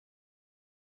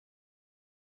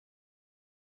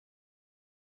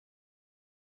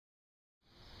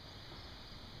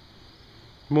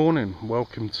Morning,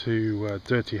 welcome to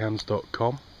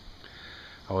dirtyhands.com,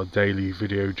 our daily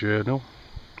video journal.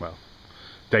 Well,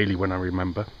 daily when I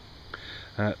remember.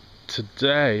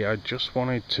 Today I just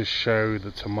wanted to show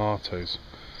the tomatoes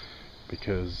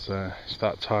because it's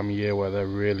that time of year where they're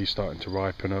really starting to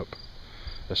ripen up,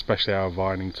 especially our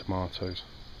vining tomatoes.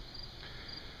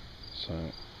 So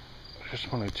I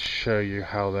just wanted to show you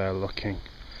how they're looking.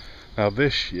 Now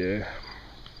this year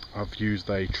I've used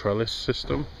a trellis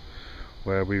system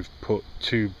where we've put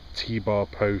two T-bar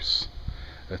posts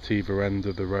at either end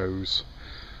of the rows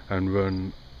and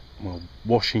run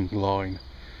washing line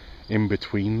in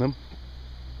between them.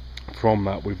 From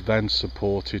that we've then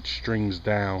supported strings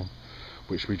down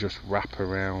which we just wrap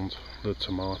around the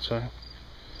tomato.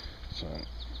 So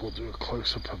we'll do a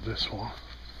close-up of this one.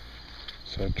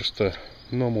 So just a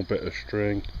normal bit of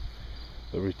string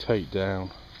that we take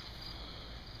down.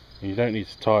 You don't need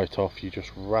to tie it off, you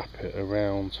just wrap it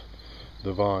around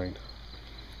the vine,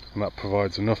 and that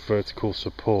provides enough vertical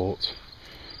support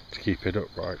to keep it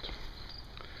upright.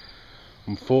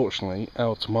 Unfortunately,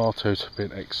 our tomatoes have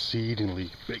been exceedingly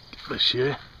big this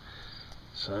year,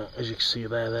 so as you can see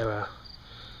there are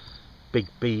big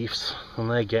beefs, and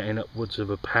they're getting upwards of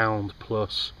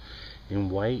 £1+ in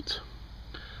weight,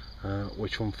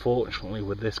 which unfortunately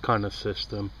with this kind of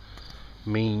system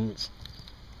means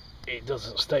it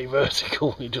doesn't stay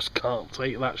vertical. You just can't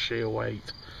take that sheer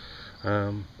weight.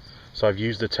 So I've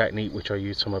used a technique which I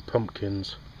use on my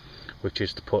pumpkins, which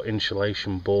is to put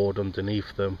insulation board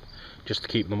underneath them just to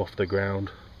keep them off the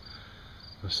ground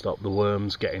and stop the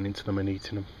worms getting into them and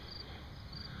eating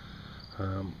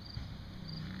them.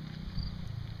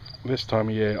 This time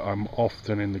of year I'm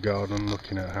often in the garden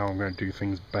looking at how I'm going to do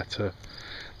things better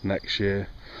next year,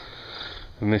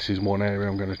 and this is one area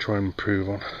I'm going to try and improve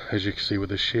on. As you can see, with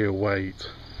the sheer weight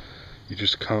you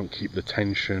just can't keep the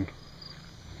tension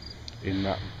in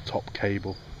that top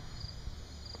cable.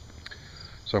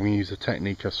 So I'm going to use a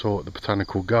technique I saw at the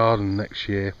Botanical Garden next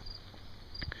year,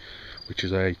 which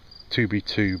is a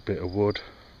 2x2 bit of wood,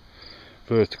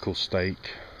 vertical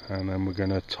stake, and then we're going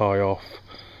to tie off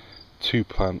two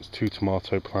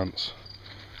tomato plants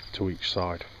to each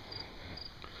side,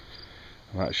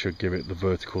 and that should give it the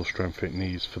vertical strength it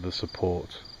needs for the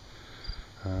support.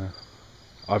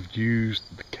 I've used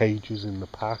the cages in the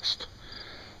past.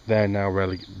 They're now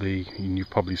and you've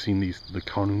probably seen the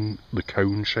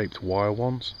cone shaped wire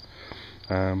ones.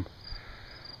 I've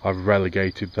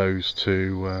relegated those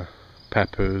to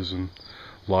peppers and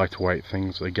lighter weight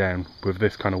things. Again, with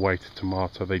this kind of weighted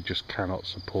tomato, they just cannot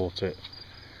support it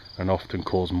and often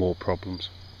cause more problems.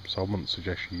 So I wouldn't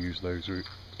suggest you use those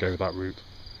go that route.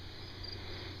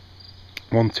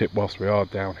 One tip whilst we are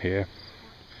down here,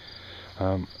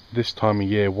 this time of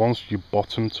year, once your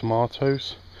bottom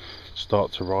tomatoes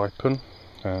start to ripen,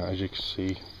 as you can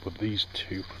see with these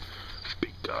two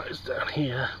big guys down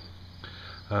here,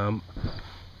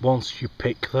 once you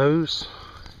pick those,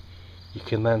 you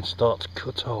can then start to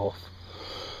cut off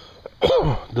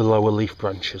the lower leaf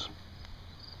branches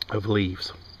of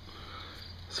leaves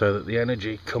so that the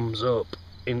energy comes up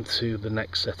into the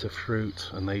next set of fruit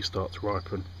and they start to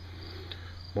ripen.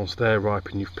 Once they're ripe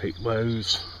and you've picked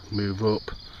those, move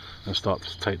up and start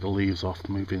to take the leaves off,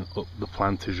 moving up the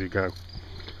plant as you go.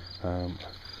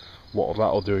 What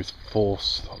that'll do is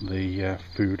force the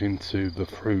food into the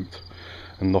fruit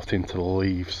and not into the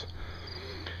leaves,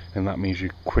 and that means you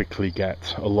quickly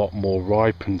get a lot more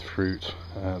ripened fruit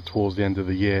towards the end of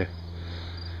the year.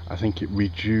 I think it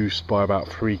reduced by about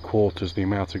 3/4 the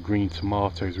amount of green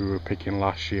tomatoes we were picking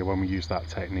last year when we used that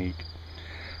technique.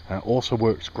 Also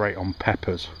works great on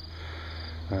peppers.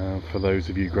 For those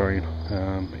of you growing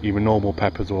either normal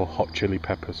peppers or hot chili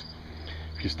peppers,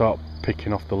 if you start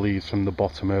picking off the leaves from the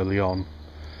bottom early on,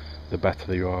 the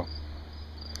better you are.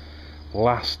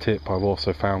 Last tip I've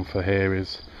also found for here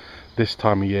is, this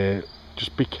time of year,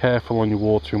 just be careful on your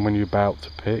watering when you're about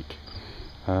to pick.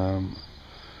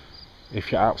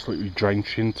 If you're absolutely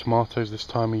drenching tomatoes this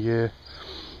time of year,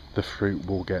 the fruit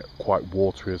will get quite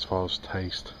watery as far as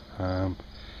taste.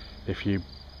 If you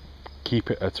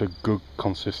keep it at a good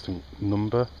consistent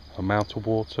amount of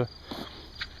water,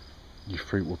 your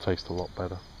fruit will taste a lot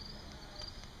better.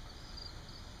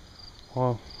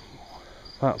 Well,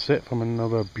 that's it from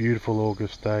another beautiful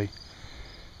August day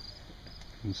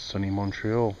in sunny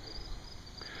Montreal.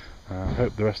 I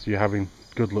hope the rest of you are having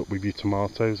good luck with your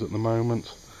tomatoes at the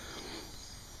moment,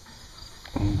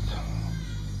 and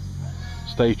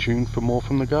stay tuned for more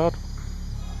from the garden.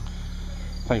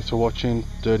 Thanks for watching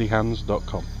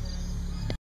dirtyhands.com.